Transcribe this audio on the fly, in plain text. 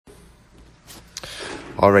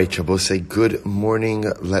All right, Shabbos, good morning.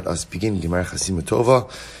 Let us begin. Gemara Chasima Tova.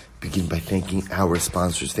 Begin by thanking our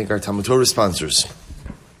sponsors. Thank our Talmud Torah sponsors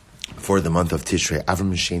for the month of Tishrei.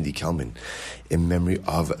 Avram and Shandi Kelman, in memory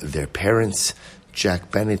of their parents.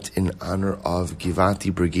 Jack Bennett, in honor of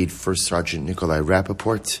Givati Brigade First Sergeant Nikolai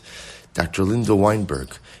Rappaport. Dr. Linda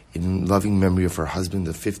Weinberg, in loving memory of her husband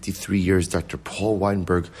of 53 years, Dr. Paul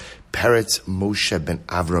Weinberg, Peretz Moshe Ben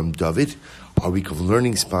Avram David. Our week of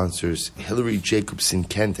learning sponsors, Hillary Jacobson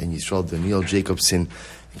Kent and Yisrael Daniel Jacobson,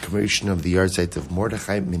 in commemoration of the yahrzeit of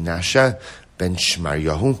Mordechai Menashe Ben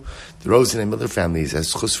Shmaryahu. The Rosen and Miller families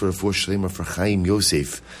as Chus for Refuah Shlema for Chaim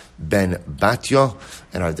Yosef Ben Batya.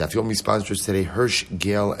 And our Daf Yomi sponsors today, Hirsch,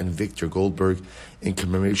 Gail, and Victor Goldberg, in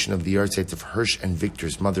commemoration of the yahrzeit of Hirsch and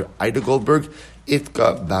Victor's mother, Ida Goldberg,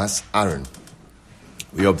 Itka Bas Aaron.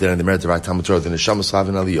 We hope that in the merit of our Talmud Torah, the Neshama Slav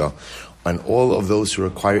and Aliyah, and all of those who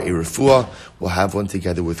require a refuah will have one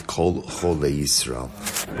together with Kol Cholei Yisrael.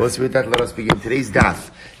 But with that, let us begin. Today's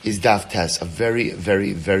daf is Daf Tes, a very,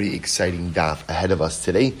 very, very exciting daf ahead of us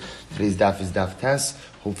today. Today's daf is Daf Tes.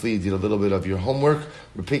 Hopefully you did a little bit of your homework.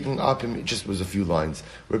 We're picking up, it just was a few lines.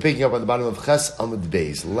 We're picking up on the bottom of Ches Amud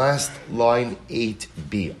Beis, last line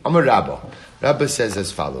 8b. Amar Rabba. Rabba says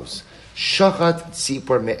as follows: Shachat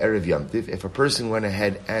tzipor me'erev yamtiv. If a person went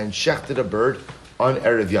ahead and shechted a bird on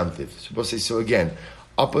Erev Yamtiv. So again,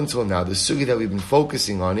 up until now, the sugi that we've been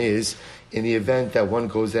focusing on is in the event that one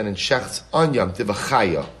goes in and shechts on Yamtiv, a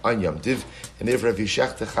chaya on Yamtiv, and therefore if you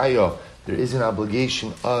shecht a chaya, there is an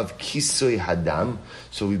obligation of kisui hadam.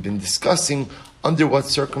 So we've been discussing under what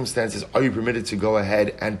circumstances are you permitted to go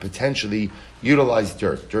ahead and potentially utilize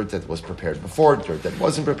dirt that was prepared before, dirt that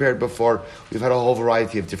wasn't prepared before. We've had a whole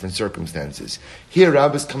variety of different circumstances. Here,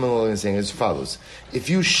 Rabbi is coming along and saying as follows: if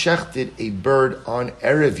you shechted a bird on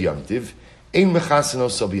Erev Yamtiv, ein mechaseno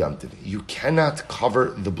sob Yamtiv. You cannot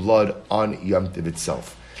cover the blood on Yamtiv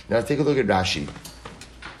itself. Now take a look at Rashi.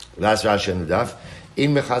 Last Rashi on the daf.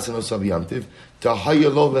 Ein mechaseno sob Yamtiv.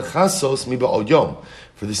 Tahayalo lechasos miba'od yom.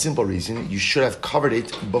 For the simple reason, you should have covered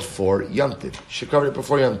it before Yamtiv. You should cover it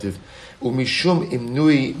before Yamtiv. Umishum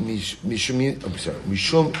imnui mishum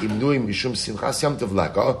simchas Yamtiv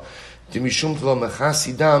laka. Dimishum lo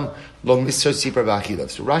mechasidam lo misar sipar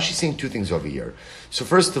ba'achilav. So Rashi is saying two things over here. So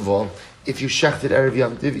first of all, if you shechted Erev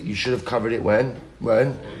Yamtiv, you should have covered it when?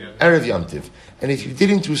 Erev Yamtiv. And if you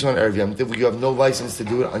didn't do so on Erev Yamtiv, you have no license to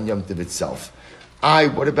do it on Yamtiv itself.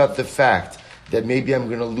 What about the fact that maybe I'm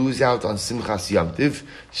going to lose out on Simchas Yamtiv?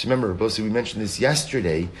 So remember, we mentioned this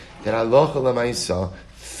yesterday, that halacha l'maisa,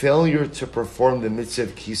 failure to perform the mitzvah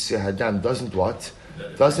of Kisei Hadam doesn't what?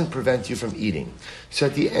 Doesn't prevent you from eating. So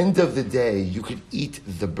at the end of the day, you could eat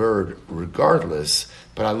the bird regardless,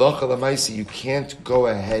 but halacha l'maisa, you can't go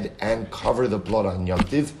ahead and cover the blood on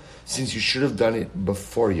Yamtiv, since you should have done it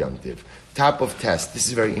before Yamtiv. Top of test. This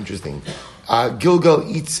is very interesting. Gilgal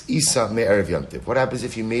eats Isa me'erev Yamtiv. What happens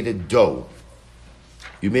if you made a dough?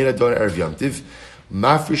 You made a dough on Erev Yamtiv.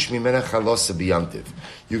 Mafrish mimena chalosa b'Yamtiv.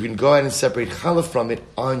 You can go ahead and separate challah from it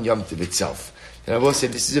on Yamtiv itself. And I will say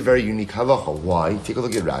this is a very unique halacha. Why? Take a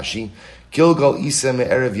look at Rashi. Gilgal Isa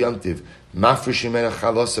me'erev Yamtiv. Mafrish mimena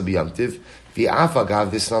chalosa b'Yamtiv.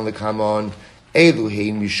 V'afagav this on the kamon. Elu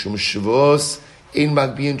hein mishum shavos. Ein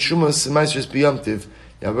magbiyin shumas ma'asros b'Yamtiv.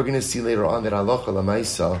 Now we're going to see later on that halacha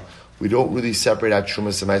l'maisa, we don't really separate out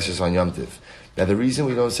shumas and ma'asros on Yamtiv. Now the reason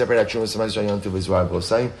we don't separate out shumas and ma'asros on Yamtiv is why I was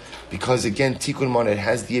saying, because again, tikkun mon, it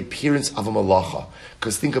has the appearance of a malacha.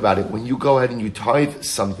 Because think about it, when you go ahead and you tithe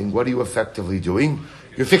something, what are you effectively doing?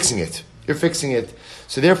 You're fixing it.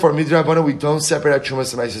 So therefore, midrabana, we don't separate out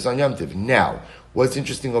shumas and ma'asros on Yamtiv. Now, what's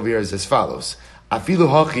interesting over here is as follows: afilu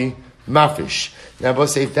hachi mafish. Now I will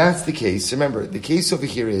say, if that's the case, remember the case over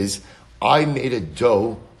here is I made a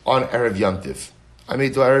dough on Erev Yamtiv.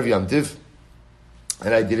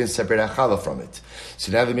 And I didn't separate out challah from it.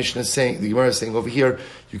 So now the Mishnah is saying, the Gemara is saying over here,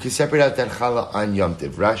 you can separate out that challah on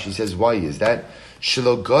Yamtiv. Rashi says, why is that?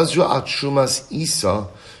 Shelo gazru al shumas isa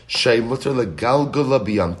shay mutar legalgula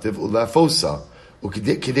b'yamtiv ulafosa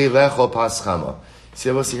ukidei lechol paschama. See,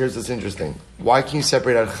 here's what's interesting. Why can you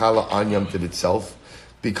separate out challah on Yamtiv itself?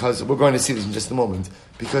 Because we're going to see this in just a moment.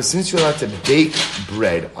 Because since you're allowed to bake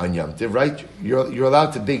bread on Yamtiv, right? You're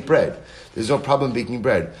allowed to bake bread. There's no problem baking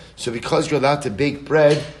bread. So because you're allowed to bake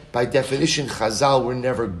bread, by definition, Chazal were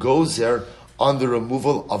never goes there on the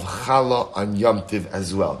removal of challah on Yamtiv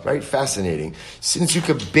as well. Right? Fascinating. Since you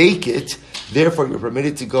could bake it, therefore you're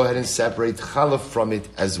permitted to go ahead and separate challah from it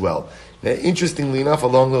as well. Now, interestingly enough,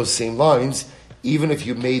 along those same lines, even if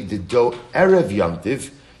you made the dough Erev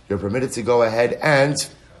Yamtiv, you're permitted to go ahead and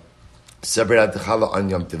separate out the challah on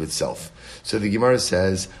Yamtiv itself. So the Gemara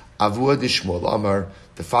says, Avua de Shmuel Amar,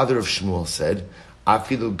 the father of Shmuel said,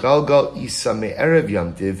 Afilu galgal isa me'erev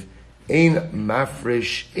Yom Tiv, ein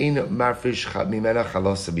mafresh mimena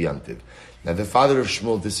chalasa b'Yom Tiv. Now the father of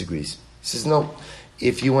Shmuel disagrees. He says, no,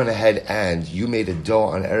 if you went ahead and you made a dough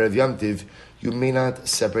on Erev Yom Tiv, you may not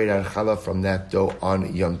separate out challah from that dough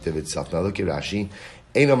on Yom Tiv itself. Now look at Rashi.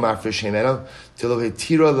 Eino mafresh hemena tilo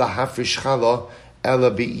hetira lahafresh challah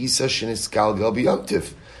ela beisa shenisgalgal b'Yom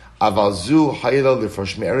Tiv. Aval zu hayla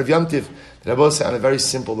lifrosh me'erev Yom Tiv. The Rebbe says on a very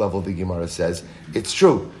simple level, the Gemara says, it's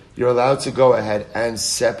true. You're allowed to go ahead and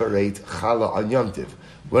separate challah on Yom Tiv.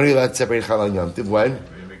 When are you allowed to separate challah on Yom Tiv? When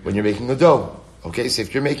you're making a dough. Okay, so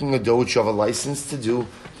if you're making a dough which you have a license to do,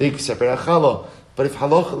 then you can separate challah. But if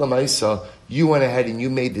halacha l'maisa, you went ahead and you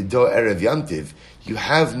made the dough erev Yom Tiv, you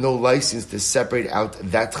have no license to separate out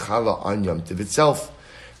that challah on Yom Tiv itself.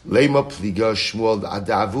 Lema pliga Shmuel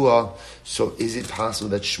adavua. So is it possible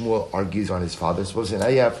that Shmuel argues on his father? Suppose now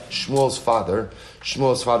you have Shmuel's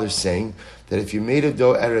father saying that if you made a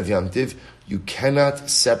dough erev Yom Tiv, you cannot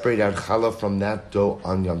separate out challah from that dough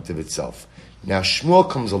on Yom Tiv itself. Now Shmuel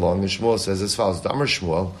comes along and Shmuel says as follows: Damar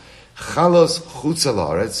Shmuel, chalos chutz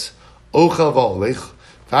la'aretz, ochel va'olech,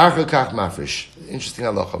 v'achar kach mafresh. Interesting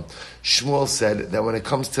halacha. Shmuel said that when it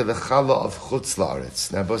comes to the challah of chutz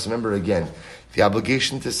la'aretz, now both remember again, the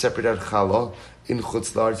obligation to separate out challah in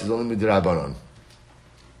chutz la'aretz is only midrabanan.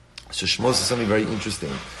 So Shmuel says something very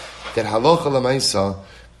interesting, that halacha l'maisa,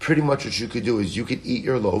 pretty much what you could do is you could eat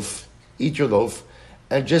your loaf,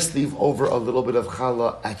 and just leave over a little bit of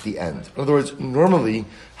challah at the end. In other words, normally,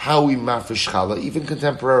 how we mafresh challah, even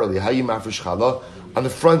contemporarily, how you mafresh challah, on the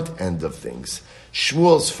front end of things.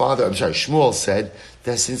 Shmuel said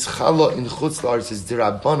that since challah in chutz la'aretz is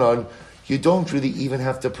dirabanan, you don't really even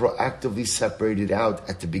have to proactively separate it out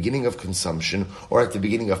at the beginning of consumption or at the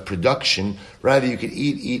beginning of production. Rather, you could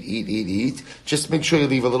eat. Just make sure you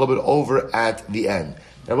leave a little bit over at the end.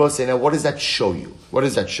 Now, I will say, what does that show you?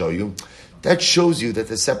 That shows you that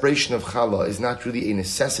the separation of challah is not really a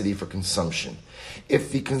necessity for consumption.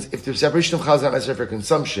 If the separation of challah is not necessary for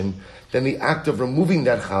consumption, then the act of removing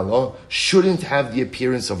that challah shouldn't have the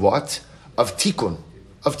appearance of what? Of tikkun.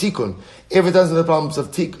 If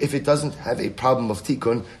it doesn't have a problem of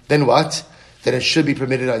tikkun, then what? Then it should be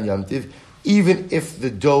permitted on Yom Tiv, even if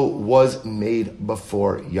the dough was made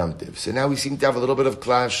before Yom Tiv. So now we seem to have a little bit of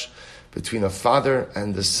clash between a father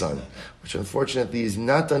and a son, which unfortunately is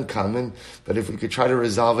not uncommon, but if we could try to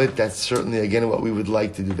resolve it, that's certainly, again, what we would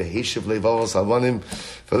like to do. The Heshiv Leivavos Alvanim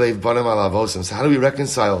V'Leiv Banim Alavosim. So how do we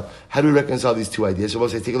reconcile these two ideas? So we'll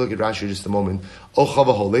say, take a look at Rashi just a moment. Ocha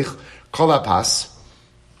v'holich, kol hapas.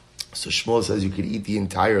 So Shmuel says you could eat the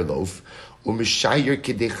entire loaf, u'mishayir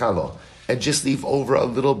kidei challah, and just leave over a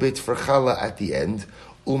little bit for challah at the end,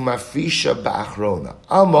 u'mafrisha ba'achrona.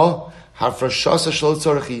 Alma, hafrashasa shelo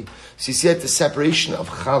tzorchi. So you see that the separation of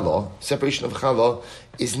challah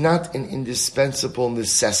is not an indispensable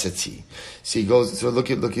necessity. So he goes, so look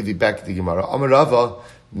at the back of the Gemara. Amarava,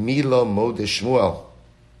 Mila Mode Shmuel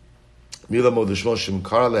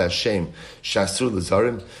Shemkara leHashem Shasur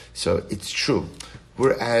Lazarim. So it's true.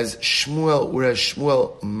 Whereas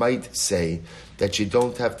Shmuel might say that you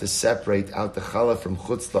don't have to separate out the challah from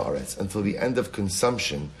chutz la'aretz until the end of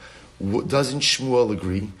consumption, doesn't Shmuel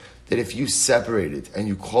agree that if you separate it and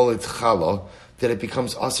you call it challah, that it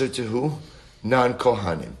becomes aser to who?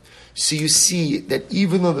 Non-kohanim. So you see that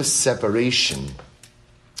even though the separation,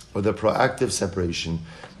 or the proactive separation,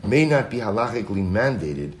 may not be halachically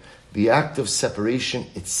mandated, the act of separation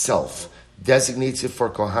itself designates it for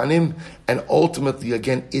kohanim, and ultimately,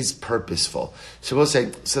 again, is purposeful. So we'll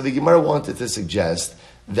say, so the Gemara wanted to suggest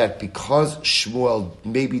that because Shmuel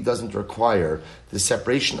maybe doesn't require the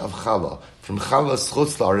separation of challah from challah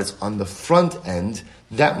chutz la'aretz on the front end,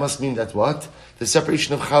 that must mean that what? The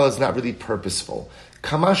separation of challah is not really purposeful.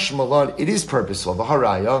 Kamash malan, it is purposeful.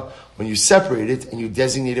 V'haraya, when you separate it and you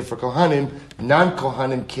designate it for kohanim,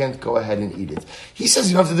 non-kohanim can't go ahead and eat it. He says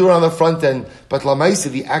you have to do it on the front end, but lamaisa,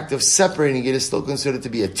 the act of separating it is still considered to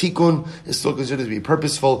be a tikkun, is still considered to be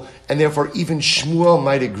purposeful, and therefore even Shmuel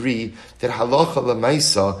might agree that halacha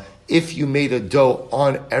lamaisa, if you made a dough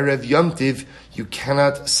on Erev Yom Tiv, you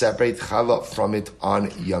cannot separate challah from it on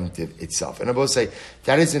Yom Tiv itself. And I will say,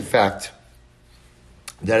 that is in fact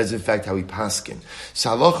how we paskin.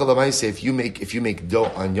 So halacha l'maaseh, if you make dough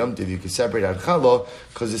on Yom Tiv, you can separate out challah,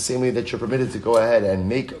 because the same way that you're permitted to go ahead and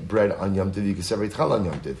make bread on Yom Tiv, you can separate challah on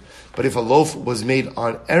Yom Tiv. But if a loaf was made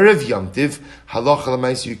on Erev Yom Tiv, halacha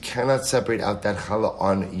l'maaseh, you cannot separate out that challah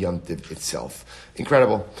on Yom Tiv itself.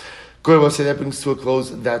 Incredible. Good, well, so that brings to a close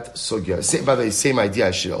that sugya. By the way, same idea,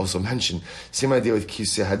 I should also mention, same idea with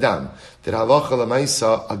kisei hadam. That halacha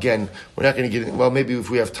lemaisa, again, we're not going to get in, well, maybe if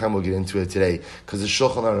we have time we'll get into it today, because the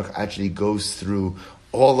Shulchan Aruch actually goes through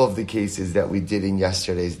all of the cases that we did in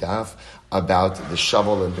yesterday's daf about the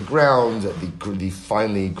shovel in the ground, the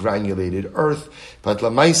finely granulated earth. But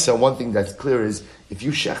lemaisa, one thing that's clear is, if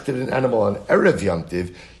you shechted an animal on Erev Yom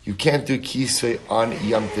Tiv, you can't do kisei on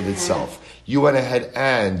Yom Tiv itself. You went ahead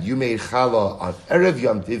and you made challah on Erev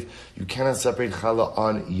Yom Tiv, you cannot separate challah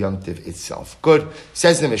on Yom Tiv itself. Good.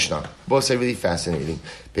 Says the Mishnah. Both say really fascinating.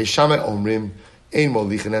 Beis Shammai omrim, ein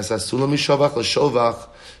molichin es asula mishovach l'shovach.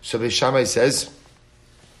 So Beis Shammai says,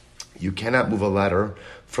 you cannot move a ladder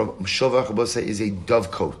from Shovach. Both say is a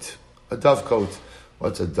dovecote. A dovecote.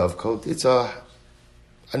 What's a dovecote? It's a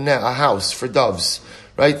house for doves,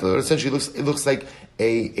 right? Essentially, it looks like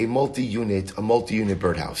a multi-unit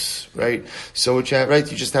birdhouse, right? So what you have, right?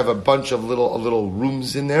 You just have a bunch of little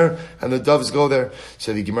rooms in there, and the doves go there.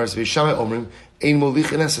 So the Gemara says, Beis Shammai omrim, ein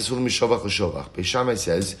molichin es asula mishovach l'shovach. Beis Shammai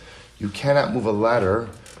says, you cannot move a ladder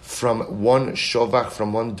from one shovach,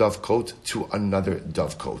 from one dovecote to another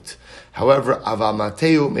dovecote. However, aval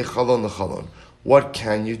mateu mechalon lechalon. What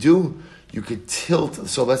can you do? You could tilt.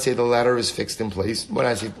 So let's say the ladder is fixed in place. When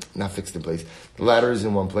I say not fixed in place, the ladder is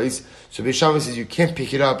in one place. So Beis Shammai says you can't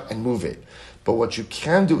pick it up and move it. But what you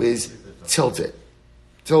can do is tilt it.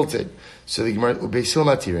 Tilt it. So the Gemara, Beis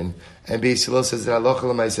Hillel matirin, and Beis Hillel says that halacha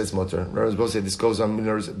l'maisa says mutter. Rabbis both say this goes on.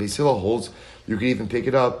 Beis Hillel holds you can even pick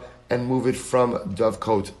it up and move it from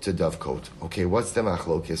dovecote to dovecote. Okay, what's the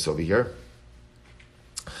machlokes over here?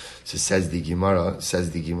 So says the Gemara,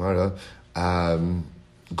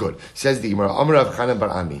 good. Says the Gemara, Amar Rav Chana bar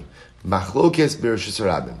Ami, machlokes b'Rosh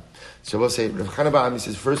Hashanah. So we'll say, Rav Chana bar Ami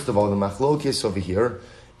says, first of all, the machlokes over here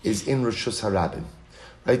is in Rosh Hashanah.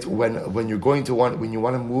 Right? When you want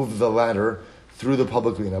to move the ladder through the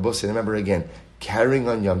public arena, remember again, carrying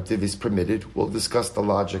on Yom Tiv is permitted. We'll discuss the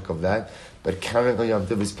logic of that, but carrying on Yom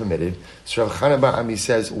Tiv is permitted. So Rav Chana bar Ami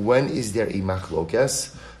says, when is there a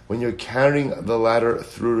machlokes? When you're carrying the ladder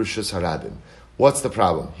through Rosh Hashanah. What's the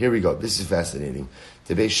problem? Here we go. This is fascinating.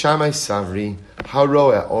 The Beis Shammai Savri,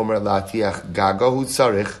 Haroeh Omer Latiach Gagahu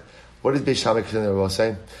Tzarich. What is Beis Shammai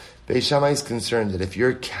say? Beis Shammai is concerned that if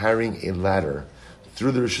you're carrying a ladder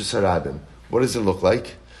through the Rosh Hashanah, what does it look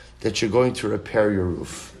like? That you're going to repair your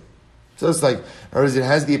roof. So it's like, or it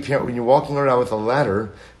has the appearance, when you're walking around with a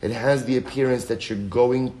ladder, it has the appearance that you're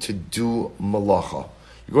going to do malacha.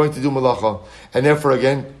 You're going to do malacha. And therefore,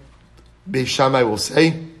 again, Beis Shammai will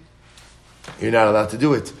say, you're not allowed to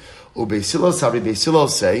do it. Beis Hillel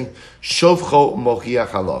say, Shovcho mochiach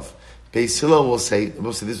halav. Beis Hillel will say,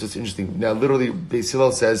 this was interesting. Now, literally, Beis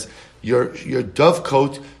Hillel says, your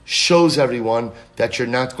dovecote shows everyone that you're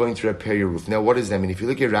not going to repair your roof. Now, what does that mean? If you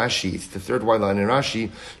look at Rashi, it's the third white line in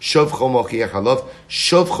Rashi, Shovcho mochiach halav,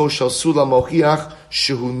 Shovcho shal sula mochiach,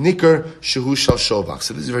 shehu nikar, shehu shal shovach.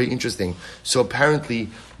 So this is very interesting. So apparently,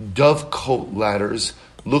 dovecote ladders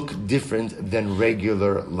look different than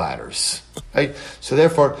regular ladders, right? So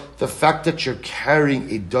therefore, the fact that you're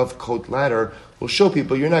carrying a dovecote ladder will show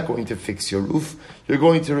people you're not going to fix your roof. You're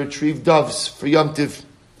going to retrieve doves for Yom Tiv.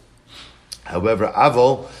 However,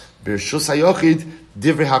 Avol, B'Reshus HaYochid,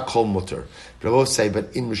 Divrei HaKol Mutter. But say,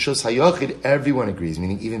 but in Reshus HaYochid, everyone agrees,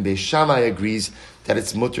 meaning even Beis Shammai agrees that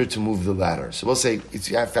it's mutter to move the ladder. So we'll say, it's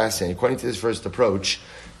fascinating. According to this first approach,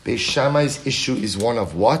 Beis Shammai's issue is one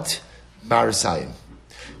of what? Marasayim.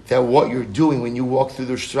 That what you're doing when you walk through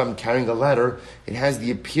the Rosh Hashanah carrying a ladder, it has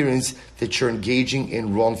the appearance that you're engaging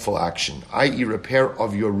in wrongful action, i.e. repair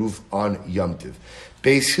of your roof on Yom Tiv.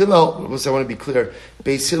 Beis Hillel, I want to be clear,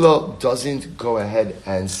 Beis Hillel doesn't go ahead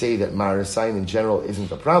and say that Marasayim in general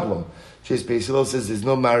isn't a problem. Just Beis Hillel says there's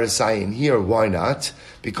no Marasayim here. Why not?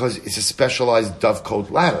 Because it's a specialized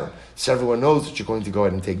dovecote ladder. So everyone knows that you're going to go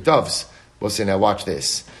ahead and take doves. We'll say, now watch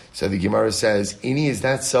this. So the Gemara says, Ini, is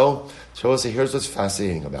that so? So we'll say, here's what's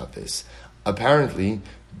fascinating about this. Apparently,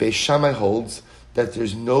 Beis Shammai holds that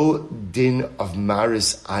there's no din of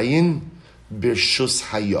Maris Ayin B'Reshus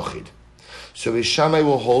HaYochid. So Beis Shammai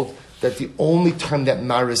will hold that the only time that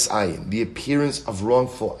Maris Ayin, the appearance of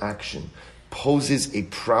wrongful action, poses a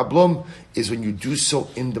problem is when you do so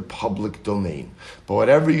in the public domain. But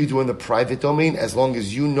whatever you do in the private domain, as long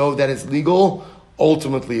as you know that it's legal,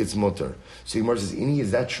 ultimately it's mutter. So Gemara says, Ini,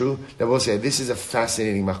 is that true? Now we'll say, this is a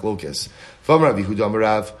fascinating machlokes. V'amar Rabbi Yehuda amar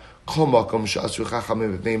Rav, Kol makom she'asru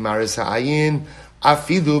chachamim b'pnei maris ha'ayin,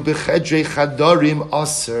 afilu b'chedrei chadarim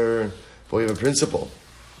aser. But we have a principle.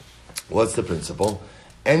 What's the principle?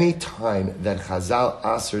 Any time that Chazal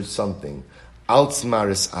answered something, alts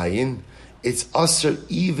maris ayin, it's aser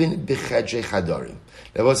even b'chedrei chadarim.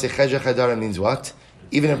 Now, we'll say chedrei chadarim means what?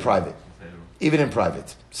 Even in private. Even in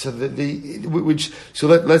private. So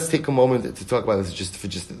let's take a moment to talk about this. Just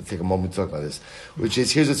take a moment to talk about this. Which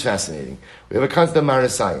is, here's what's fascinating. We have a concept of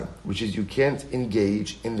marasayin, which is you can't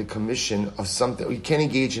engage in the commission of something, or you can't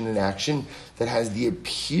engage in an action that has the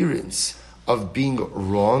appearance of being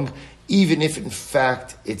wrong, even if in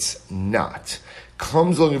fact it's not.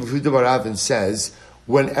 Comes along Rav Yehuda bar Rav and says,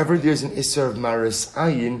 whenever there's an isser of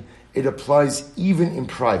marasayin, it applies even in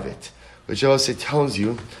private, which also tells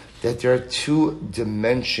you that there are two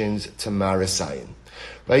dimensions to marasayin,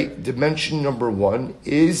 right? Dimension number one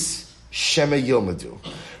is shema yilmadu,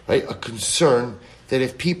 right? A concern that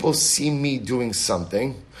if people see me doing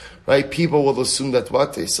something, right, people will assume that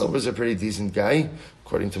what? Silver's a pretty decent guy,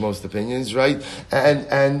 according to most opinions, right?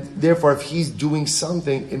 And therefore, if he's doing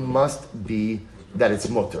something, it must be that it's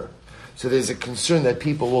mutter. So there's a concern that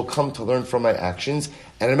people will come to learn from my actions.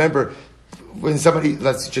 And remember, when somebody,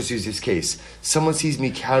 let's just use this case, someone sees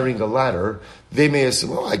me carrying a ladder, they may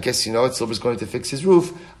assume, I guess, Silver's going to fix his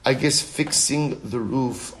roof. I guess fixing the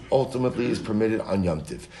roof ultimately is permitted on Yom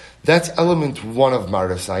Tiv. That's element one of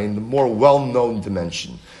marasayin, the more well-known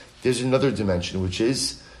dimension. There's another dimension, which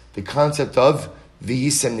is the concept of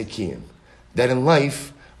v'yisem nikiyim. That in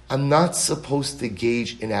life, I'm not supposed to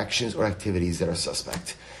engage in actions or activities that are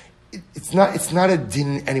suspect. It's not a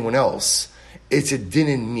din in anyone else. It's a din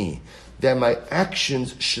in me. That my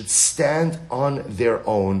actions should stand on their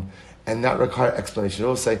own and not require explanation. I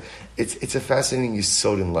will say, it's a fascinating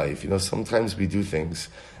yesod in life. Sometimes we do things,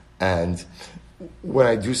 and when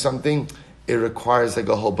I do something, it requires like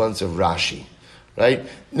a whole bunch of Rashi, right?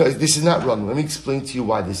 No, this is not wrong. Let me explain to you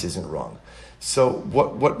why this isn't wrong. So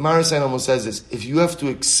what Marasayin almost says is, if you have to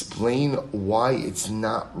explain why it's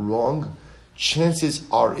not wrong, chances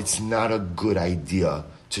are it's not a good idea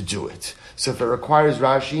to do it. So if it requires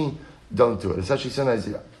Rashi, don't do it. Especially sometimes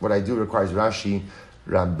what I do requires Rashi,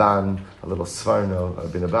 Ramban, a little Svarno, a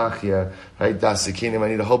Bin Abachia, right? Das Sekinim. I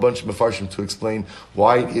need a whole bunch of Mefarshim to explain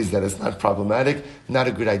why it is that it's not problematic, not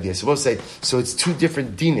a good idea. So we'll say, so it's two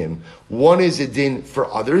different dinim. One is a din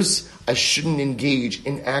for others. I shouldn't engage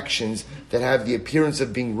in actions that have the appearance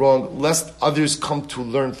of being wrong, lest others come to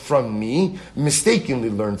learn from me, mistakenly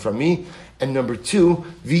learn from me. And number two,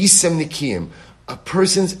 v'yisem nikiyim. A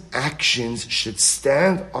person's actions should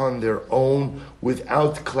stand on their own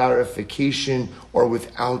without clarification or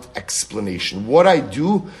without explanation. What I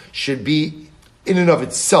do should be, in and of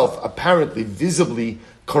itself, apparently, visibly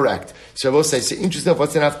correct. So I will say, it's interesting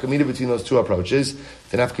what's the nafkamina between those two approaches.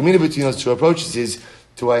 The nafkamina between those two approaches is,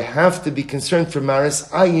 do I have to be concerned for maris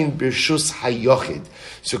ayin birshus hayochid?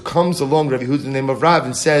 So comes along Rav Yehuda in the name of Rav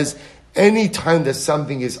and says, any time that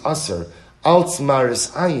something is asr, Alts maris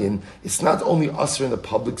ayin, it's not only usher in the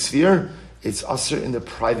public sphere, it's usher in the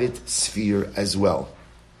private sphere as well.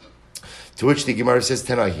 To which the Gemara says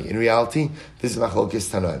Tanahi. In reality, this is machlokes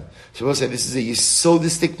Tanan. So we'll say this is a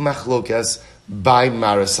yisodistic machlokes by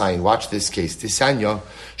maris ayin. Watch this case. Tisanya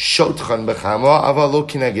shotchan b'chama avalo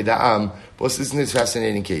kineged ha'am. But listen to this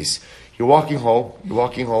fascinating case. You're walking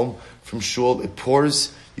home from shul. It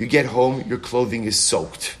pours. You get home. Your clothing is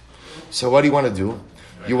soaked. So what do you want to do?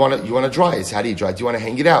 You want to dry it. How do you dry it? Do you want to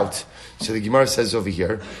hang it out? So the Gemara says over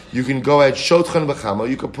here, you can go at shotchan b'chama,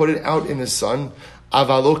 you can put it out in the sun,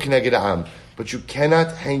 avalo kineged ha'am, but you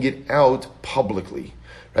cannot hang it out publicly,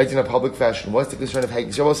 right? In a public fashion. What's the concern of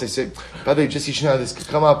hanging? So I will say, by the way, just so you know how this could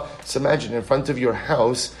come up. So imagine in front of your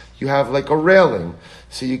house, you have like a railing.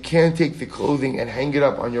 So you can't take the clothing and hang it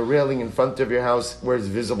up on your railing in front of your house where it's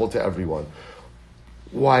visible to everyone.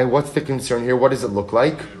 Why? What's the concern here? What does it look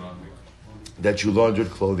like? That you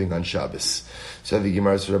laundered clothing on Shabbos. So the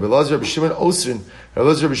Gemara says, Rabbi Elazar, Rabbi Shimon Osrin. Rabbi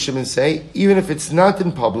Elazar, Rabbi Shimon say, even if it's not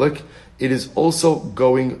in public, it is also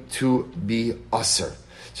going to be aser.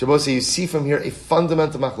 So both say, you see from here a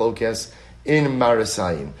fundamental machlokes in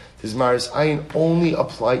marasayin. Does marasayin only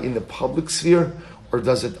apply in the public sphere, or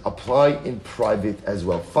does it apply in private as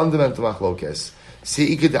well? Fundamental machlokes.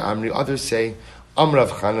 Se'ikad amri. Others say, Amrav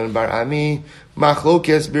Chanan bar Ami,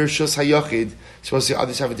 machlokes birshus hayachid. Supposed to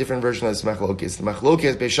others have a different version of this machlokes. The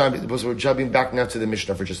machlokes beisham, because we're jumping back now to the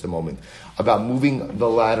Mishnah for just a moment about moving the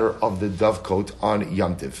ladder of the dovecote on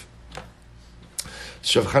Yom Tiv.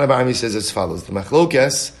 So Rav Chanan bar Ami says as follows: the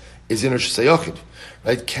machlokes is in Rosh Hayachid,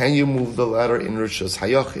 right? Can you move the ladder in Rosh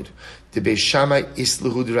Hayachid? The Beis Shammai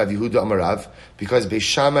isluhu de Rav Yehuda Amarav, because Beis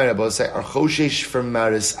Shammai and Rabbi say are choshesh for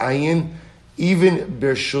maris ayin, even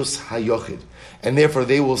bershus hayachid. And therefore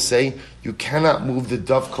they will say, you cannot move the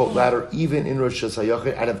dovecote ladder even in Rosh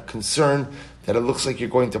Hashanah out of concern that it looks like you're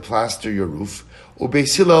going to plaster your roof.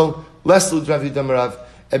 Ubeis Hillel, less Lud Rav Yehuda Amarav,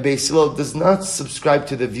 and Beis Hillel does not subscribe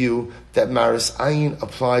to the view that Maris Ayin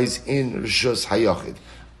applies in Rishus Hayachid.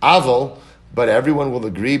 Aval, but everyone will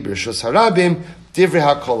agree, Rishus Harabim, Divrei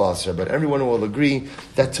HaKol Aser, but everyone will agree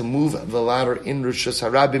that to move the ladder in Rishus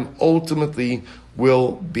Harabim ultimately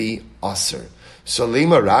will be Aser. So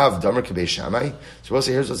Lema Rav Damar Kebei Shammai. So we'll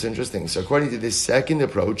say, here's what's interesting. So according to this second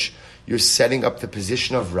approach, you're setting up the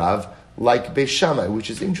position of Rav like Beis Shammai, which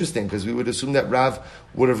is interesting because we would assume that Rav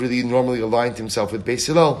would have really normally aligned himself with Beis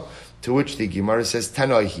Hillel, to which the Gemara says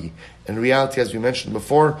Tanoihi. In reality, as we mentioned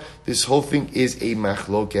before, this whole thing is a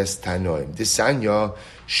machlokes Tanoim. Disanya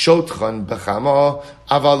shotchan b'chama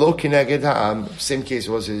avalo kineged ha'am. Same case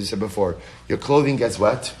was as you said before. Your clothing gets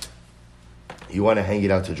wet. You want to hang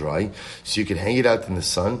it out to dry, so you can hang it out in the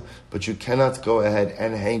sun, but you cannot go ahead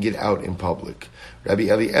and hang it out in public. Rabbi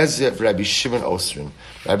Eliezer, Rabbi Shimon Osrin.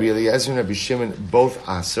 Rabbi Eliezer and Rabbi Shimon both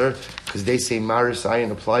aser, because they say Maris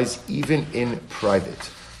Ayin applies even in private.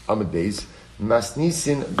 Amud Beis,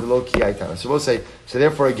 Masnisin v'lo kiyaitana. So we'll say, so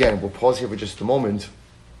therefore again, we'll pause here for just a moment.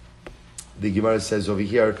 The Gemara says over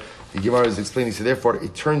here, the Gemara is explaining, so therefore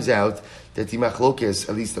it turns out that the machlokes,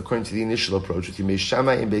 at least according to the initial approach, with the Beis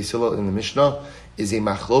Shammai and Beis Hillel in the Mishnah, is a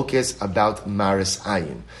machlokes about Maris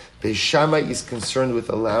Ayin. Beis Shammai is concerned with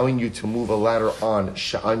allowing you to move a ladder on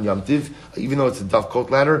Sha'an Yom Tiv, even though it's a dovcoat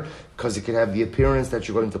ladder, because it can have the appearance that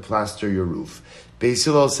you're going to plaster your roof. Beis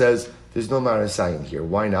Hillel says, there's no Maris Ayin here.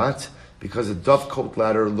 Why not? Because a dovcoat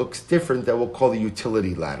ladder looks different than we'll call a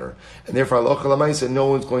utility ladder. And therefore, halacha l'maisa, no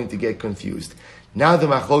one's going to get confused. Now the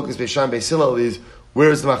machlokes Beis Shammai Beis Hillel is, where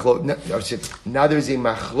is the machlokes? Now there's a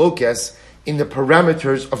machlokes in the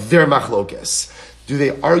parameters of their machlokes. Do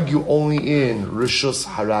they argue only in Rishus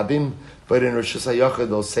Harabim, but in Rishus Hayachid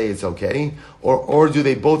they'll say it's okay? Or do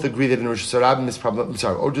they both agree that in Rishus Harabim is problem? I'm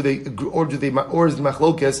sorry. Or is the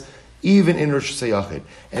machlokes even in Rishus Hayachid?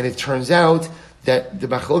 And it turns out that the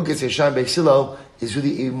machlokes Beis Shammai Beis Hillel is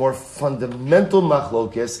really a more fundamental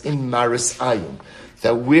machlokes in Maris Ayin.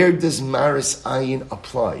 That where does Maris Ayin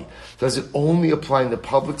apply? Does it only apply in the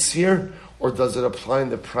public sphere, or does it apply in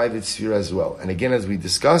the private sphere as well? And again, as we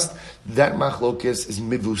discussed, that machlokes is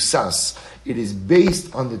mivusas. It is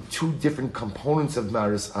based on the two different components of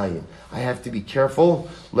Maris Ayin. I have to be careful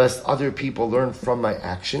lest other people learn from my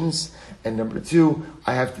actions. And number two,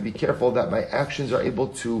 I have to be careful that my actions are able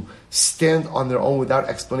to stand on their own without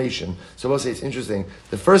explanation. So we'll say it's interesting.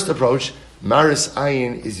 The first approach, Maris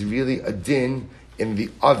Ayin, is really a din in the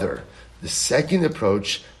other. The second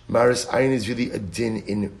approach, Maris Ayin, is really a din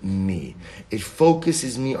in me. It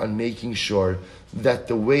focuses me on making sure that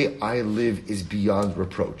the way I live is beyond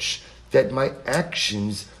reproach. That my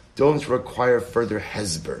actions don't require further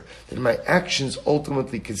hezber. That my actions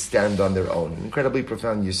ultimately can stand on their own. An incredibly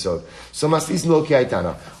profound yisod. So Maslis lo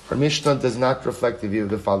ki'aitana. Our Mishnah does not reflect the view of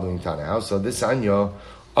the following Tana. How so? This anyo,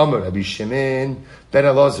 Amar Rabbi Shimon ben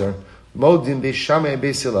Elazar, Modim Beis Shammai and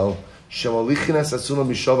Beis Hillel, Shemolichinas Asulam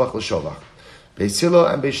Mishovach L'Shovach. Beis Hillel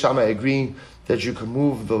and Beis Shammai agree that you can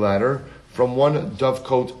move the ladder from one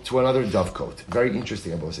dovecoat to another dovecoat. Very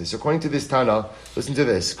interesting, I will say. So according to this Tana, listen to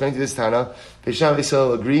this. According to this Tana, Beis Shammai and Beis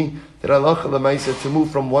Hillel agree that halacha l'maisa to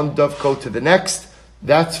move from one dovecoat to the next,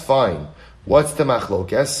 that's fine. What's the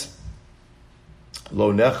machlokes?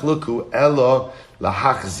 Lo nechluku elo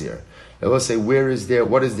lahachzir. I will say, what is their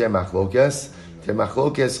machlokes? Their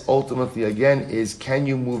machlokes ultimately again is, can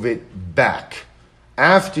you move it back?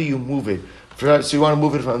 After you move it, so you want to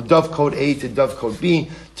move it from dovecoat A to dovecoat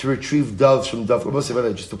B to retrieve doves from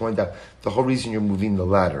dovecoat. Just to point out, the whole reason you're moving the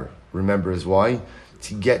ladder, remember, is why?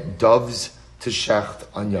 To get doves to shecht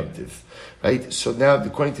on Yom Tiv. Right? So now,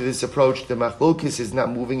 according to this approach, the machlokes is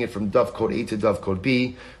not moving it from dovecoat A to dovecoat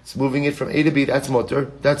B. It's moving it from A to B. That's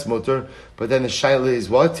motor. But then the shaila is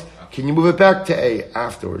what? Can you move it back to A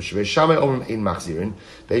afterwards? Beis Shammai omrim ein machzirin.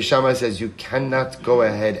 Beis Shammai says you cannot go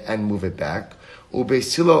ahead and move it back.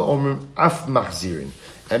 Beis Hillel omrim af machzirin.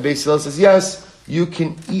 And Beis Hillel says, yes, you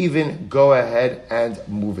can even go ahead and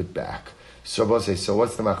move it back. So we'll say, so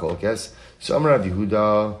what's the machlokes? So Amar Rav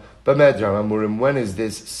Yehuda, b'medram amurim, when is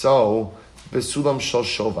this? So, besulam shel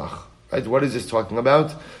shovach. Right? What is this talking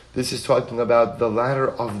about? This is talking about the ladder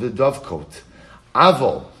of the dovecoat.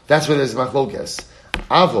 Avol, that's where there's machlokes.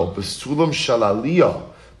 Avol, besulam shel aliyah.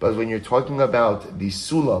 But when you're talking about the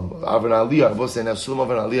sulam of an aliyah, we'll say now sulam of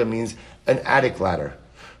an aliyah means an attic ladder.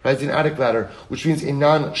 Right? An attic ladder, which means a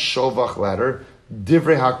non-shovach ladder,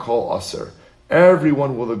 divrei hakol aser.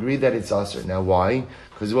 Everyone will agree that it's aser. Now why?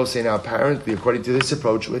 Because we'll say now apparently, according to this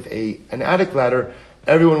approach, with an attic ladder,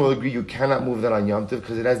 everyone will agree you cannot move that on Yom Tov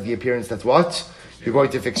because it has the appearance that's what? You're going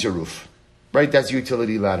to fix your roof. Right? That's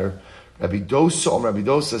utility ladder. Rabbi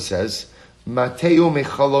Dosa says, Mateo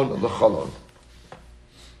mechalon lechalon.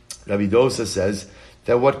 Rabbi Dosa says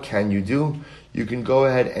that what can you do? You can go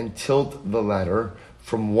ahead and tilt the ladder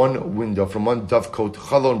from one window, from one dovecote.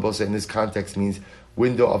 Chalon bosa in this context means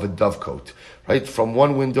window of a dovecote, right? From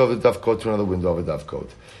one window of a dovecote to another window of a dovecote.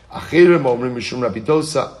 Achirim omrim mishum Rabbi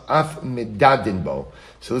Dosa af medadin bo.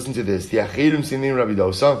 So listen to this. The achirim sinin Rabbi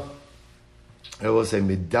Dosa, I will say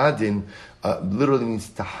medadin literally means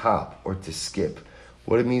to hop or to skip.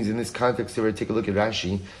 What it means in this context, here, take a look at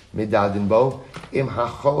Rashi. Medadin bo im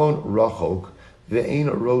hacholon rachok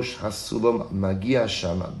ve'ein rosh hasulam magia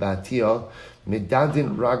sham batia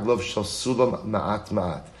medadin raglov shal sulam ma'at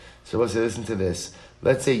ma'at. So let's say, listen to this.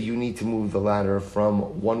 Let's say you need to move the ladder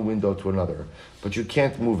from one window to another, but you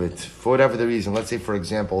can't move it for whatever the reason. Let's say, for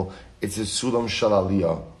example, it's a sulam shal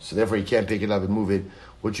aliyah, so therefore you can't pick it up and move it.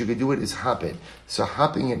 What you could do is hop it. So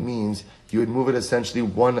hopping it means you would move it essentially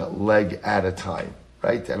one leg at a time.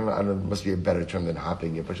 Right? I don't know, there must be a better term than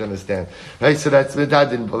hopping it, but you understand. Right? So that's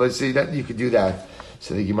medadin, but let's say that you could do that.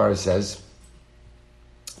 So the Gemara says,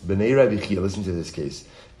 B'nei Rabbi Chia, listen to this case.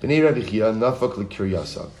 B'nei Rabbi Chia, nafak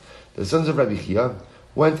l'kiryasa. The sons of Rabbi Chia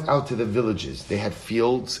went out to the villages. They had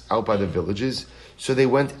fields out by the villages, so they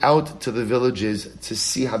went out to the villages to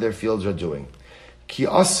see how their fields are doing. Ki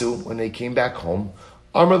asu, when they came back home,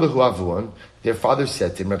 Amar lehu avuan, their father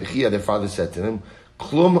said to him, Rabbi Chia, their father said to them,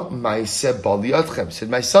 Klum ma'aseh bal liyadchem, said,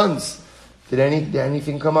 my sons, did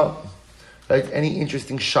anything come up? Right? Any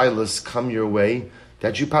interesting shilas come your way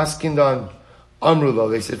that you paskind on? Amru,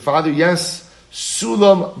 they said, Father, yes,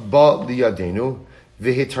 sulam ba liyadenu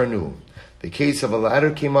v'hitarnu. The case of a ladder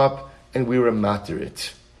came up and we were matter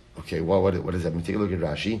it. Okay, well, what does that mean? Take a look at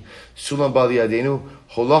Rashi. Sulam ba liyadenu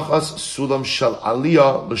holachas sulam shal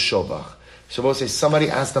aliyah l'shovach. So we'll say somebody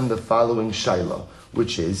asked them the following shaila,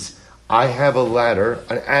 which is, I have a ladder,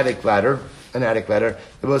 an attic ladder.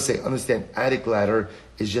 They will say, understand, attic ladder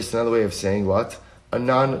is just another way of saying what? A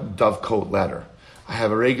non-dovecote ladder. I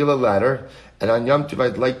have a regular ladder, and on Yom Tov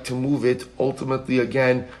I'd like to move it ultimately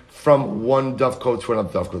again from one dovecote to another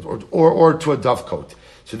dovecote, or to a dovecote.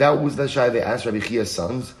 So that was the shayla they asked Rabbi Chia's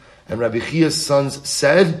sons, and Rabbi Chia's sons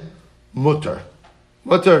said, mutter.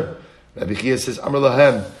 Rabbi Chia says, Amar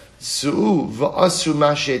lahem, su'u v'asu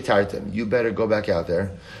mashe tartem. You better go back out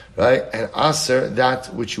there, right? And aser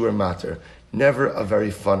that which you were matter. Never a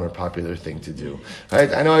very fun or popular thing to do,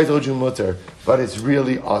 right? I know I told you mutter, but it's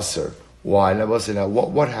really aser. Why? And I will say now,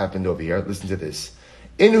 what happened over here? Listen to this.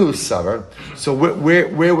 Inu savar. So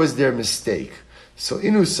where was their mistake? So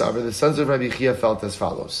Inu savar, the sons of Rabbi Chia felt as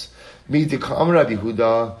follows: Mi dekam Rabbi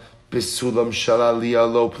Huda besulam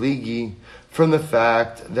shalaliyah lo pligi. From the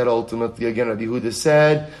fact that ultimately, again, Rabbi Huda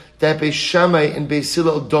said that Beis Shammai and Beis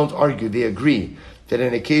Hillel don't argue; they agree that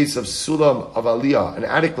in a case of sulam of aliyah, an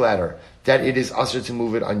attic ladder, that it is asr to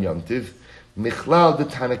move it on Yom Tiv. Michlal the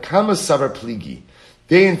Tanakama savar pligi.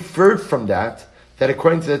 They inferred from that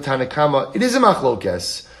according to the Tanakama, it is a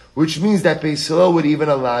machlokes, which means that Beis Hillel would even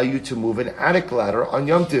allow you to move an attic ladder on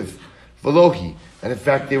Yom Tiv. Velohi. And in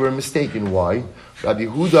fact, they were mistaken. Why? Rabbi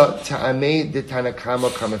Huda ta'amei de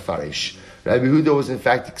Tanakama kamefarish. Rabbi Huda was in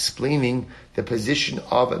fact explaining the position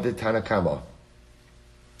of the Tanakama.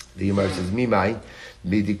 The Gemara says, Mimai,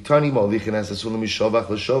 b'diktani molichin asasulam mishovach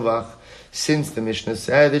l'shovach, since the Mishnah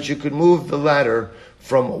said that you could move the ladder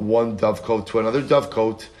from one dovecote to another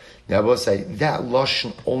dovecote. Now I will say, that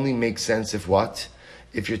lashon only makes sense if what?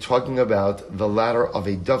 If you're talking about the ladder of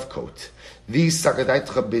a dovecote.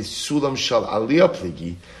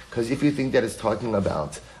 Because if you think that it's talking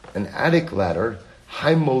about an attic ladder,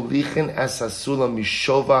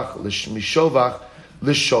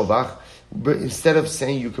 but instead of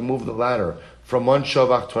saying you can move the ladder from one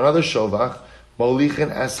shovach to another shovach,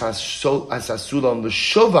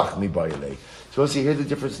 so let's see, here's the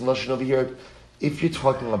difference in lashon over here. If you're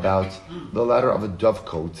talking about the ladder of a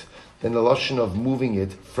dovecote, then the lashon of moving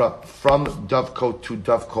it from dovecote to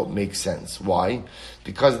dovecote makes sense. Why?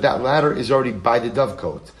 Because that ladder is already by the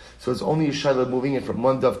dovecote. So it's only a shayla moving it from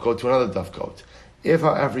one dovecote to another dovecote. If,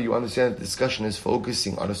 however, you understand that the discussion is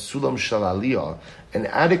focusing on a sulam shal aliyah, an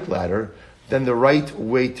attic ladder, then the right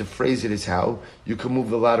way to phrase it is how? You can move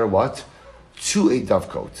the ladder what? To a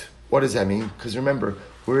dovecote. What does that mean? Because remember,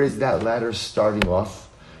 where is that ladder starting off?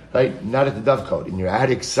 Right? Not at the dovecote, in your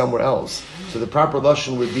attic somewhere else. So the proper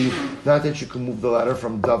lashon would be not that you can move the ladder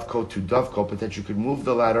from dovecote to dovecote, but that you could move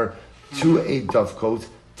the ladder to a dovecote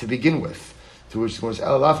to begin with. To which the Gemara says,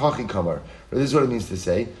 Elaf hachi kamar. This is what it means to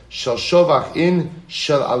say, Shal shovach in,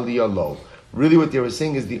 shal aliyah lo. Really what they were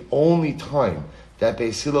saying is the only time that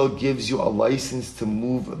Beis Hillel gives you a license to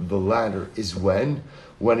move the ladder is when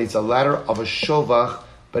it's a ladder of a shovach,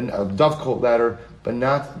 but a dovecote ladder, but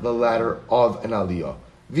not the ladder of an aliyah.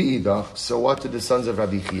 V'idach, so what did the sons of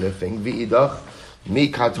Rabbi Chia think? V'idach, mi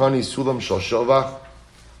katani sulam shel shovach,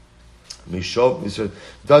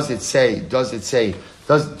 does it say,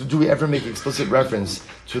 do we ever make explicit reference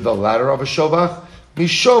to the ladder of a shovach?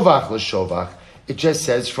 Mishovach l'shovach. It just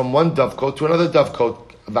says from one dovecote to another dovecote.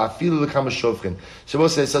 So we'll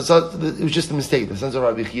say, it was just a mistake. The sons of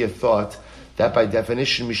Rabbi Chia thought that by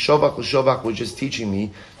definition, mishovach l'shovach was just teaching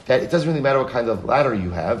me that it doesn't really matter what kind of ladder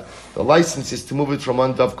you have. The license is to move it from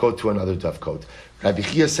one dovecote to another dovecote. Rabbi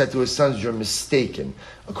Chia said to his sons, you're mistaken.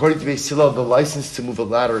 According to Beis Hillel, the license to move a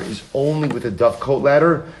ladder is only with a dovecote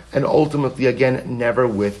ladder, and ultimately, again, never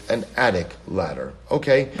with an attic ladder.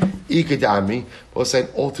 Okay? Ikadami, we'll say an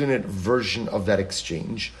alternate version of that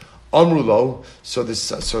exchange. Amrulo, so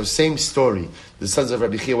same story. The sons of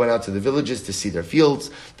Rabbi Chia went out to the villages to see their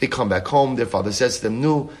fields. They come back home. Their father says to them,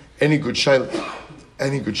 "No, any good shilas?"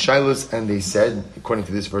 And they said, according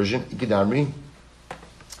to this version, Ikadami,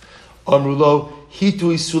 Amrulo,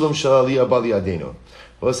 Hitu isulam shalaliya bali adeno.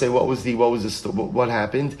 We'll say what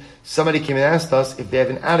happened? Somebody came and asked us if they have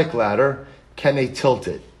an attic ladder, can they tilt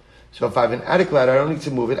it? So if I have an attic ladder, I don't need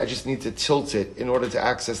to move it, I just need to tilt it in order to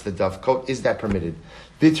access the dovecote. Is that permitted?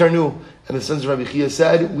 Vitarnu, and the sons of Rabbi Chia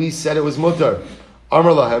said, we said it was mutar.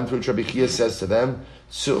 Amar lahem, to which Rabbi Chia says to them,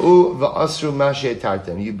 Su'u va'asru mashe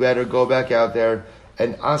tartem. You better go back out there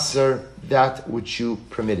and asr that which you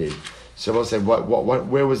permitted. So we'll say,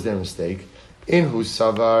 where was their mistake? In whose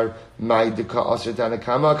savar ma'idika asr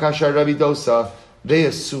tanakama kashar Rabbi Dosa. They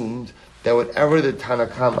assumed that whatever the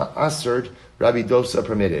Tanakama asred, Rabbi Dosa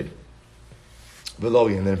permitted.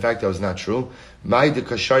 Veloy, and in fact that was not true.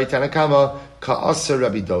 Ma'idika shari tanakama ka'asr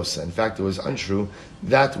Rabbi Dosa. In fact, it was untrue.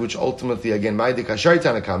 That which ultimately, again, ma'idika shari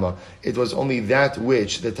tanakama, it was only that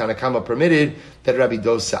which the Tanakama permitted that Rabbi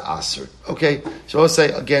Dosa asred. Okay, so I'll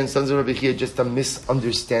say again, sons of Rabbi Chia, just a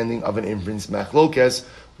misunderstanding of an inference machlokes.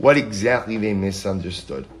 What exactly they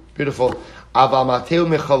misunderstood. Beautiful. So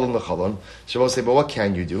we'll say, but what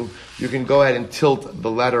can you do? You can go ahead and tilt the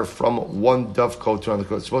ladder from one dovecote to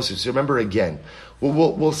another. So remember again,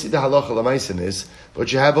 we'll see the halacha l'mais in this, but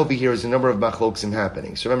what you have over here is a number of machloksim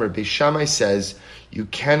happening. So remember, Beis Shammai says you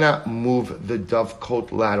cannot move the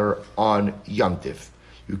dovecote ladder on Yom Tiv.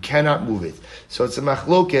 You cannot move it. So it's a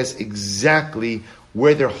machlokes exactly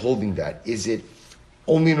where they're holding that. Is it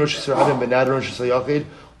only in Rosh Hashanah but not in Rosh Hashanah,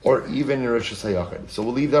 or even in Rosh Hashanah? So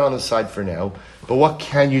we'll leave that on the side for now. But what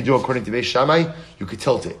can you do according to Beis Shammai? You could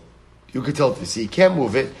tilt it. So you can't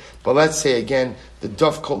move it. But let's say again, the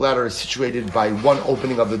dovecote ladder is situated by one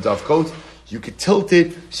opening of the dovecote. You could tilt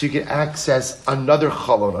it so you can access another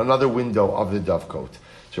chalon, another window of the dovecote.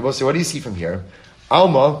 So we'll say, what do you see from here?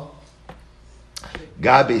 Alma,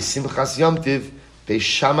 Gabe Simchas Yom Tiv, Beis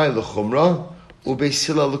Shammai l'chumra, uBeis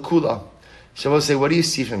Hillel l'kula. So we'll say, what do you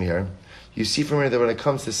see from here? You see from here that when it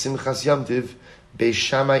comes to Simchas Yom Tiv, Beis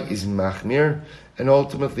Shammai is machmir, and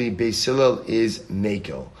ultimately Beis Hillel is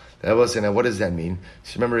mekel. Now what does that mean?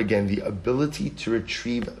 So remember again, the ability to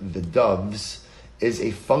retrieve the doves is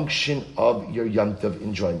a function of your Yom Tov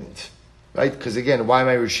enjoyment. Right? Because again, why am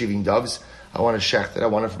I retrieving doves? I want to shecht it, I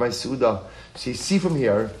want it for my Suda. So you see from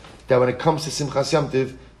here that when it comes to Simchas Yom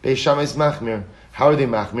Tiv, Beis Shammai is machmir. How are they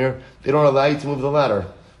machmir? They don't allow you to move the ladder.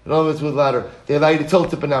 In other words, with ladder, they allow you to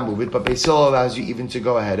tilt it but not move it, but Beis Hillel allows you even to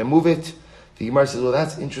go ahead and move it. The Gemara says, well,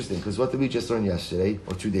 that's interesting, because what did we just learn yesterday,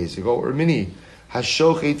 or 2 days ago, or mini?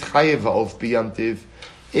 Hashochet chayev ha'of b'Yom Tiv.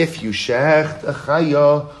 If you shecht a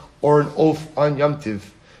chaya, or an oaf on Yom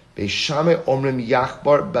Tiv, Beis Shammai omrim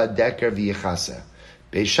yachbar badeker v'yechase.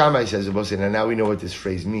 Beis Shammai says, and now we know what this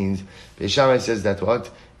phrase means. Beis Shammai says that what?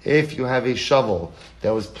 If you have a shovel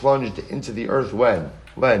that was plunged into the earth when?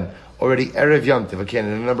 Already Erev Yom Tiv, again,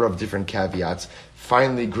 in a number of different caveats,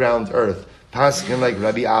 finely ground earth, passing like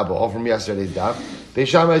Rabbi Abba, all from yesterday's daf. Beis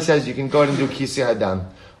Shammai says you can go ahead and do Kisei Hadam.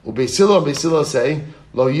 Beis Hillel say,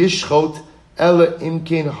 Lo yishchot ele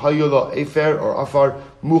imkin hayolo efer or afar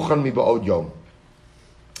muchan miba'od yom.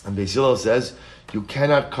 And Beis Hillel says, you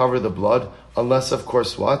cannot cover the blood unless, of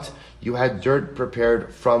course, what? You had dirt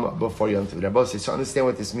prepared from before Yom Tov. So understand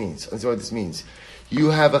what this means. You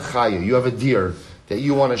have a chaya, you have a deer that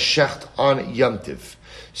you want to shecht on Yom Tiv.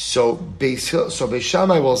 So Beis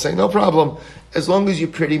Shammai will say, no problem, as long as you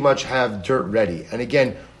pretty much have dirt ready. And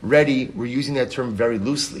again, ready, we're using that term very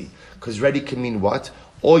loosely, because ready can mean what?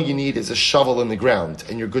 All you need is a shovel in the ground,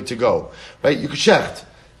 and you're good to go. Right? You could shecht.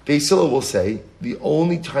 Beis Hillel will say, the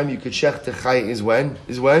only time you could shecht the chaya is when?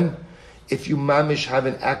 If you mamish have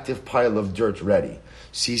an active pile of dirt ready.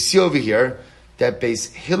 So you see over here, that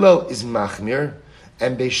Beis Hillel is machmir,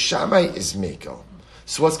 and Beis Shammai is mekel.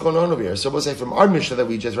 So what's going on over here? So we'll say from our Mishnah that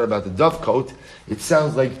we just read about the dovecoat, it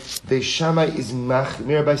sounds like Beis Shammai is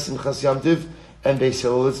machmir by Simchas Yom Tov and Beis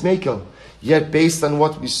Hillel is mekel. Yet based on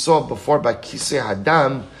what we saw before by Kisei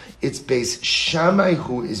Hadam, it's Beis Shammai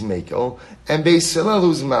who is mekel and Beis Hillel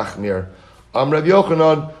who's machmir. Rabbi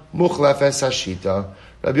Yochanan muchlef es hashita.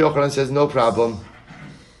 Rabbi Yochanan says no problem,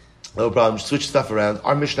 switch stuff around.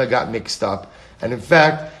 Our Mishnah got mixed up, and in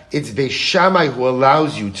fact, it's Beis Shammai who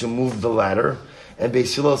allows you to move the ladder, and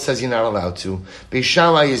Beis Hillel says you're not allowed to. Beis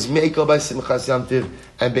Shammai is mekel by Simchas Yom Tov,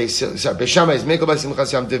 and Beis Shammai is mekel by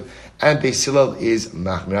Simchas Yom Tov, and Beis Hillel is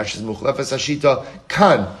machmir. Rashi says muchlefes hashita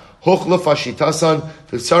kan hochlef hashitasan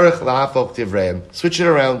v'tzarech lahafok tivreim. Switch it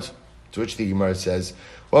around. To which the Gemara says,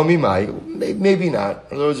 well, maybe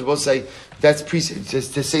not. In other words, we'll say that's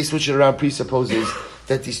just to say switch it around presupposes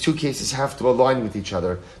that these two cases have to align with each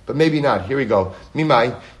other, but maybe not. Here we go.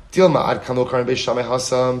 Mimai dilma ad kano karan Beis Shammai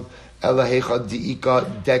hasam elahecha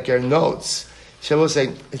diika deker notes. So we'll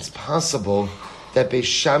say it's possible that Beis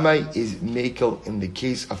Shammai is mekel in the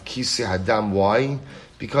case of Kisei Hadam. Why?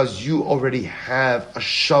 Because you already have a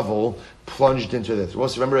shovel plunged into this. Well,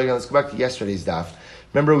 so remember again, let's go back to yesterday's daf.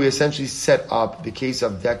 Remember, we essentially set up the case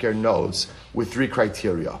of Deker nodes with three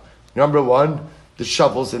criteria. Number one, the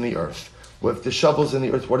shovels in the earth. With the shovels in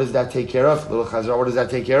the earth, what does that take care of? Little Chazar, what does that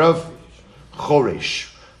take care of?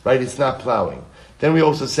 Choresh, right? It's not plowing. Then we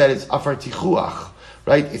also said it's afar tichuach,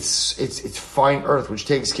 right? It's fine earth, which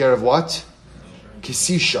takes care of what?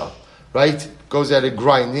 Kisisha, right? Goes at it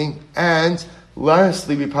grinding. And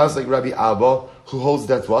lastly, we pass like Rabbi Abba, who holds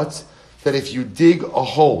that what? That if you dig a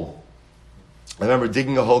hole, remember,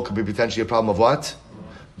 digging a hole could be potentially a problem of what?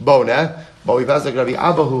 Bone, eh? But we pass like Rabbi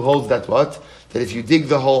Abba, who holds that what? That if you dig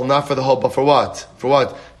the hole, not for the hole, but for what? For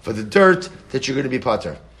what? For the dirt, that you're going to be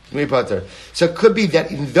pater. So it could be that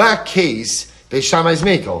in that case, Beis Shammai is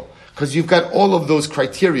mekel, because you've got all of those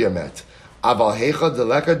criteria met. Aval hecha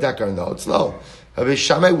deleka dekar, no, it's low. Beis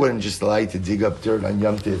Shammai wouldn't just allow you to dig up dirt on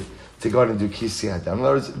Yom Tiv to go out and do Kisei Hadam. In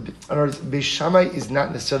other words, Beis Shammai is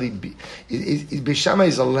not necessarily, Beis Shammai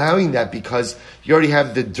is allowing that because you already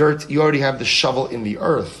have the dirt, you already have the shovel in the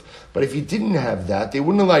earth. But if you didn't have that, they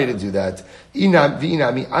wouldn't allow you to do that.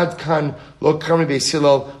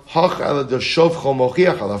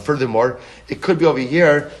 Furthermore, it could be over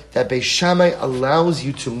here that Beis Shammai allows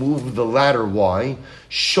you to move the ladder. Why?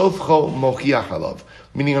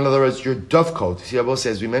 Meaning, in other words, your dovecoat. See, Abba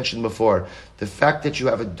says, we mentioned before, the fact that you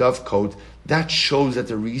have a dovecoat, that shows that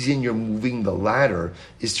the reason you're moving the ladder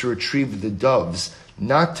is to retrieve the doves,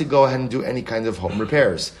 not to go ahead and do any kind of home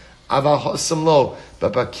repairs. Aval hasam lo,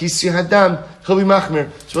 but Kisei Hadam, he'll be machmir.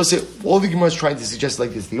 So we'll say, all the Gemara is trying to suggest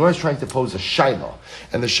like this. The Gemara is trying to pose a shaila.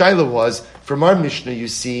 And the shaila was, from our Mishnah, you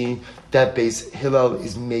see that Beis Hillel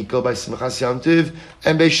is mekel by Simchas Yom Tov,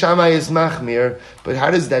 and Beis Shammai is machmir. But how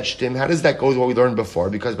does that shtim? How does that go with what we learned before?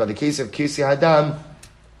 Because by the case of Kisei Hadam,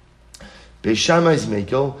 Beis Shammai is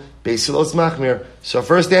mekel, Beis Hillel is machmir. So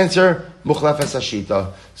first answer, muchlefes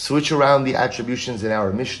hashita. Switch around the attributions in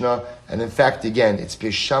our Mishnah, and in fact, again, it's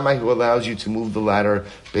Beis Shammai who allows you to move the ladder.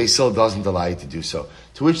 Beis Hillel doesn't allow you to do so.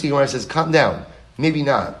 To which the Gemara says, calm down. Maybe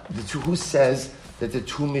not. Who says that the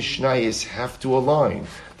two Mishnayos have to align?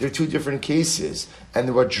 They're two different cases,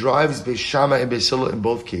 and what drives Beis Shammai and Beis Hillel in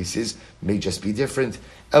both cases may just be different.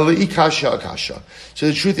 Elai kasha akasha. So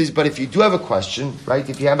the truth is, but if you do have a question, right,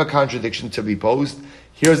 if you have a contradiction to be posed,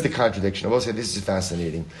 here's the contradiction. I will say this is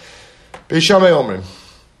fascinating. Beis Shammai Omrim.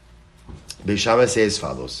 Beis Shammai says as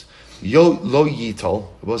follows. Yo lo yitol.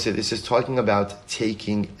 I will say this is talking about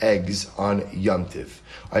taking eggs on Yom Tiv.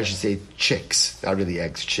 I should say chicks, not really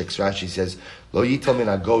eggs, chicks. Rashi says, lo yitol min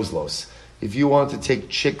agozlos. If you want to take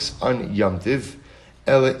chicks on Yom Tiv,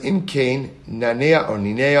 ela imkein nanea or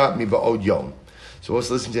ninea miba'od yom. So let's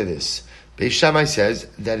listen to this. Beis Shammai says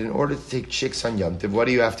that in order to take chicks on Yom Tiv, what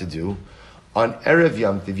do you have to do? On Erev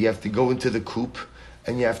Yom Tiv, you have to go into the coop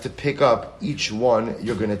and you have to pick up each one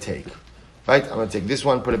you're going to take. Right? I'm going to take this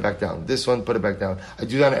one, put it back down. This one, put it back down. I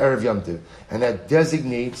do that on Erev Yom Tiv. And that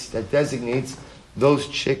designates those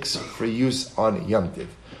chicks for use on Yom Tiv.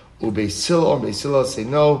 Beis Hillel say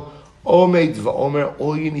no. Omed v'omer,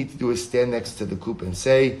 all you need to do is stand next to the coop and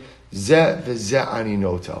say, Zeh v'zeh ani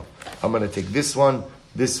notel. I'm going to take this one,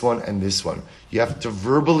 and this one. You have to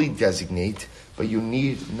verbally designate, but you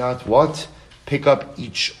need not what? Pick up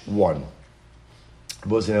each one.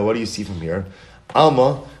 What do you see from here?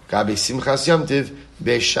 Alma, gabe simchas Yom Tiv,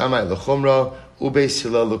 Beis Shammai l'chumra, ubeis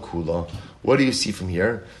Hillel l'kula. What do you see from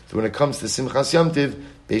here? So when it comes to simchas Yom Tiv,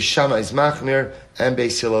 Beis Shammai is machmir, and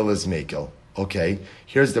Beis Hillel is mekel. Okay,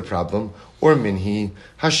 here's the problem. Or minhi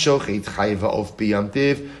hashochet chayva of biyam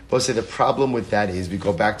tiv. But say the problem with that is we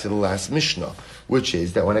go back to the last Mishnah which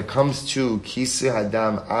is that when it comes to Kisei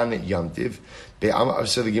Hadam on Yom Tiv,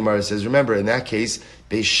 so the Gemara says, remember, in that case,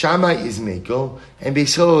 Beis Shammai is Mekel, and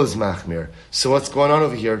Beis Hillel is Machmir. So what's going on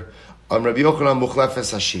over here? Rabbi Yochanan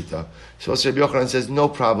Muchlefes Hashita. So Rabbi Yochanan says, no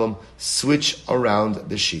problem, switch around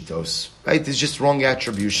the Shitos. Right? It's just wrong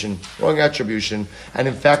attribution. And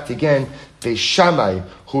in fact, again, Beis Shammai,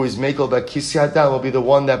 who is Mekel by Kisei Hadam, will be the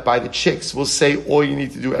one that by the chicks will say, all you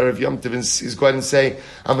need to do Erev Yom Tov is go ahead and say,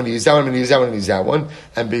 I'm going to use that one, I'm going to use that one, I'm going to use that one.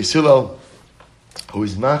 And Beis Hillel, who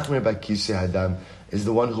is Machmir by Kisei Hadam, is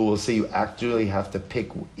the one who will say you actually have to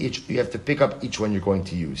pick up each one you're going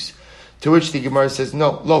to use. To which the Gemara says,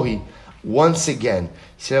 no, Lohi, once again,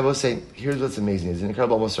 see, I will say, here's what's amazing. There's an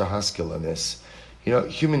incredible Mosar Haskell on this.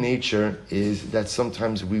 Human nature is that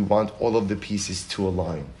sometimes we want all of the pieces to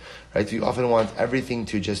align. Right? We often want everything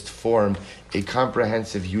to just form a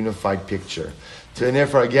comprehensive, unified picture. So, and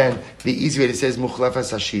therefore, again, the easy way to say is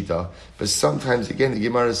Muchlefes Hashita. But sometimes, again, the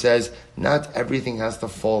Gemara says, not everything has to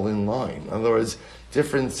fall in line. In other words,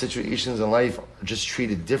 different situations in life are just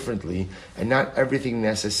treated differently, and not everything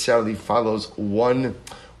necessarily follows one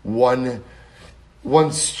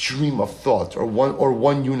stream of thought or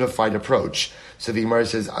one unified approach. So the Gemara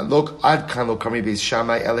says, "Look, ad kan lo kami Beis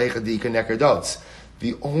Shammai elecha dika neker dots."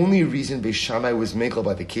 The only reason Beis Shammai was mekel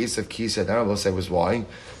by the case of Kisei Hadam, I will say, was why?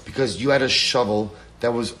 Because you had a shovel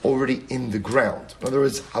that was already in the ground. In other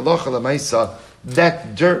words, halacha lemaisa,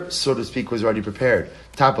 that dirt, so to speak, was already prepared.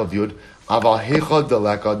 Top of Yud.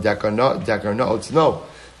 No.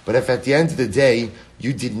 But if at the end of the day,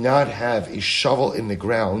 you did not have a shovel in the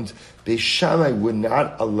ground, Beis Shammai would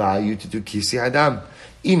not allow you to do Kisei Hadam.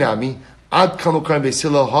 Inami, ad kanukran Beis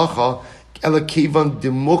Hillel hacha, elakevan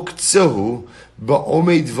demuktzehu,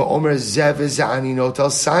 ba'omed va'omer zev za'aninot al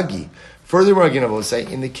sagi. Furthermore, again, I will say,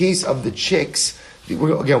 in the case of the chicks,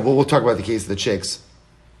 again, we'll talk about the case of the chicks.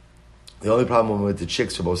 The only problem with the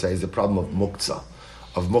chicks, we'll say, is the problem of muktzah.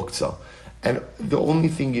 And the only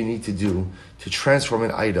thing you need to do to transform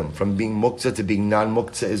an item from being muktzah to being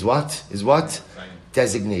non-muktzah is what? Right.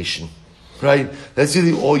 Designation. Right? That's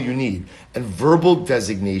really all you need. And verbal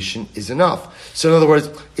designation is enough. So in other words,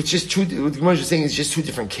 it's just what the Gemara is saying is just two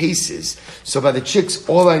different cases. So by the chicks,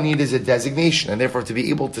 all I need is a designation. And therefore to be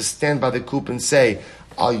able to stand by the coop and say,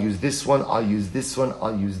 I'll use this one, I'll use this one,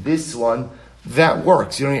 I'll use this one, that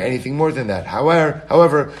works. You don't need anything more than that. However,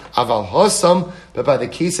 aval hosam, but by the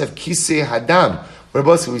case of Kisei Hadam,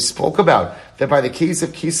 we spoke about that by the case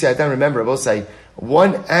of Kisei Hadam, remember, we'll say,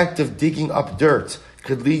 one act of digging up dirt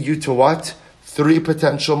could lead you to what? 3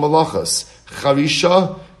 potential malachas.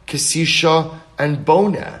 Charisha, Kesisha, and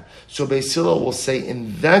Bona. So Beis Hillel will say,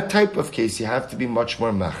 in that type of case, you have to be much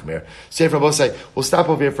more machmir. So if Rabbi say, we'll stop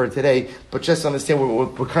over here for today, but just understand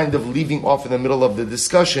we're kind of leaving off in the middle of the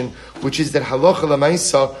discussion, which is that halacha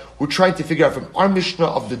l'maisa, we're trying to figure out from our Mishnah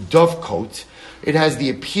of the dovecote, it has the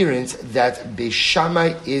appearance that Beis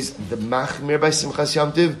Shammai is the machmir by Simchas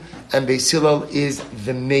Yom Tiv, and Beis Hillel is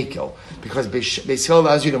the mekel. Because Beis Hillel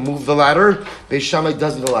allows you to move the ladder, Beis Shammai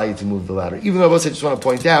doesn't allow you to move the ladder. Even though I just want to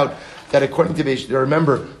point out that according to Beis,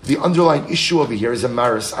 remember, the underlying issue over here is a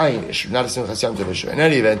Maris Ayin issue, not a Simchas Yom Tov issue. In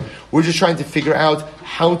any event, we're just trying to figure out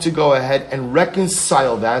how to go ahead and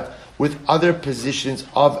reconcile that with other positions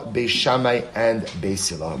of Beis Shammai and Beis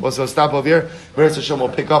Hillel. We'll stop over here. Meretz Hashem will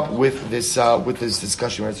pick up with this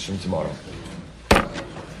discussion, Meretz Hashem, tomorrow.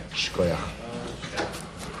 Shkoyach.